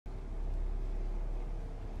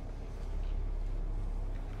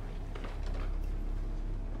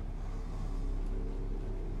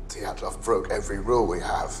Dyatlov broke every rule we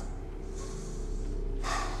have.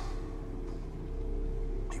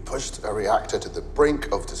 He pushed a reactor to the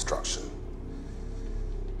brink of destruction.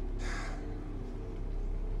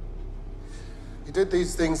 He did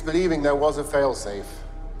these things believing there was a failsafe.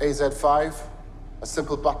 AZ-5, a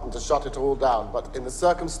simple button to shut it all down. But in the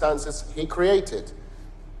circumstances he created,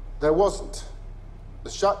 there wasn't. The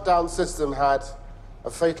shutdown system had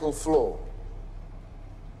a fatal flaw.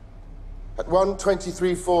 At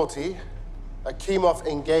 1:23:40, Akimov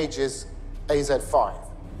engages AZ-5.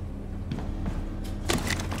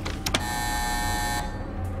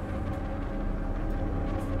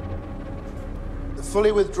 The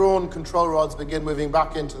fully withdrawn control rods begin moving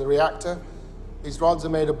back into the reactor. These rods are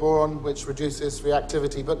made of boron, which reduces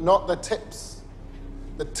reactivity, but not the tips.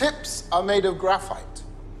 The tips are made of graphite,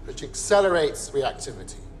 which accelerates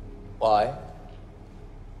reactivity. Why?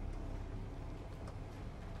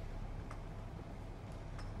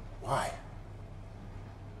 Why?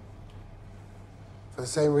 For the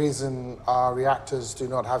same reason our reactors do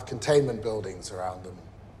not have containment buildings around them,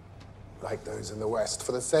 like those in the West.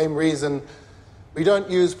 For the same reason we don't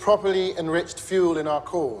use properly enriched fuel in our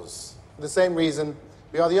cores. For the same reason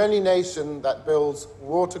we are the only nation that builds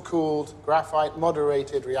water-cooled,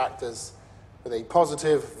 graphite-moderated reactors with a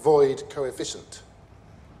positive void coefficient.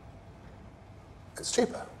 It's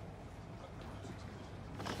cheaper.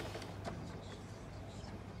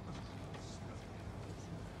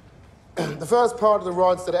 The first part of the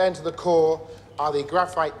rods that enter the core are the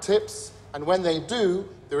graphite tips, and when they do,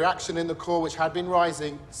 the reaction in the core, which had been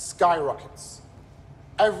rising, skyrockets.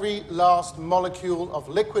 Every last molecule of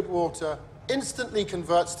liquid water instantly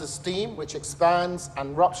converts to steam, which expands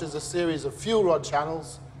and ruptures a series of fuel rod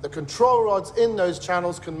channels. The control rods in those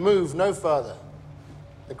channels can move no further.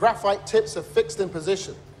 The graphite tips are fixed in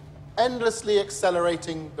position, endlessly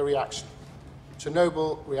accelerating the reaction.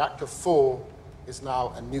 Chernobyl Reactor 4 is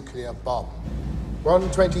now a nuclear bomb.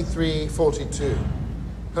 1:23:42.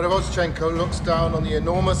 Perevoschenko looks down on the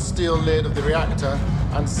enormous steel lid of the reactor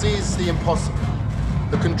and sees the impossible.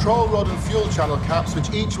 The control rod and fuel channel caps, which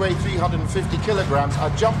each weigh 350 kilograms, are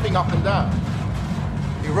jumping up and down.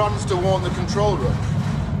 He runs to warn the control room,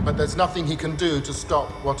 but there's nothing he can do to stop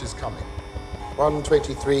what is coming.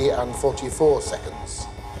 1:23:44.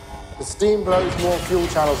 The steam blows more fuel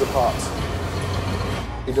channels apart.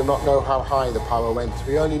 We do not know how high the power went.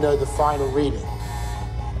 We only know the final reading.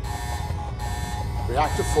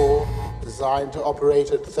 Reactor 4, designed to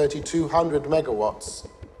operate at 3,200 megawatts,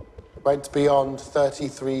 went beyond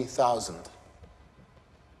 33,000.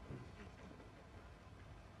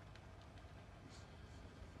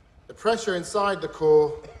 The pressure inside the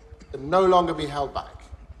core can no longer be held back.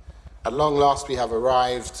 At long last, we have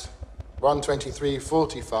arrived.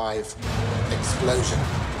 1:23:45, explosion.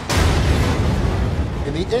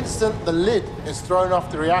 In the instant the lid is thrown off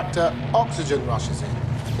the reactor, oxygen rushes in.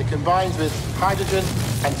 It combines with hydrogen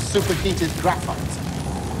and superheated graphite.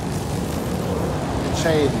 The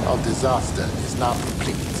chain of disaster is now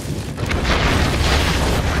complete.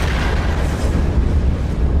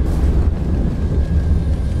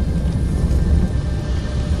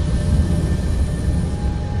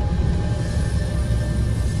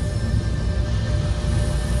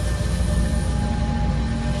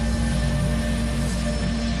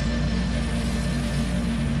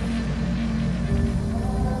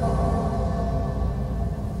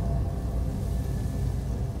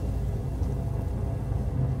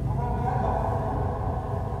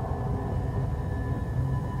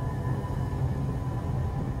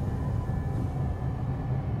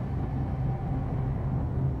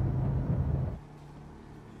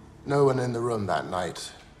 No one in the room that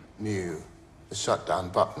night knew the shutdown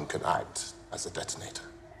button could act as a detonator.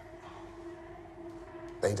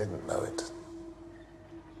 They didn't know it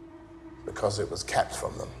because it was kept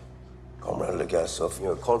from them. Comrade Legasov,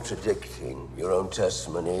 you're contradicting your own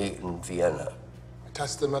testimony in Vienna. My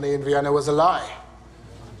testimony in Vienna was a lie.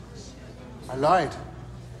 I lied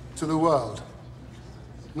to the world.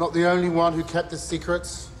 I'm not the only one who kept this secret.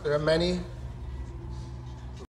 There are many.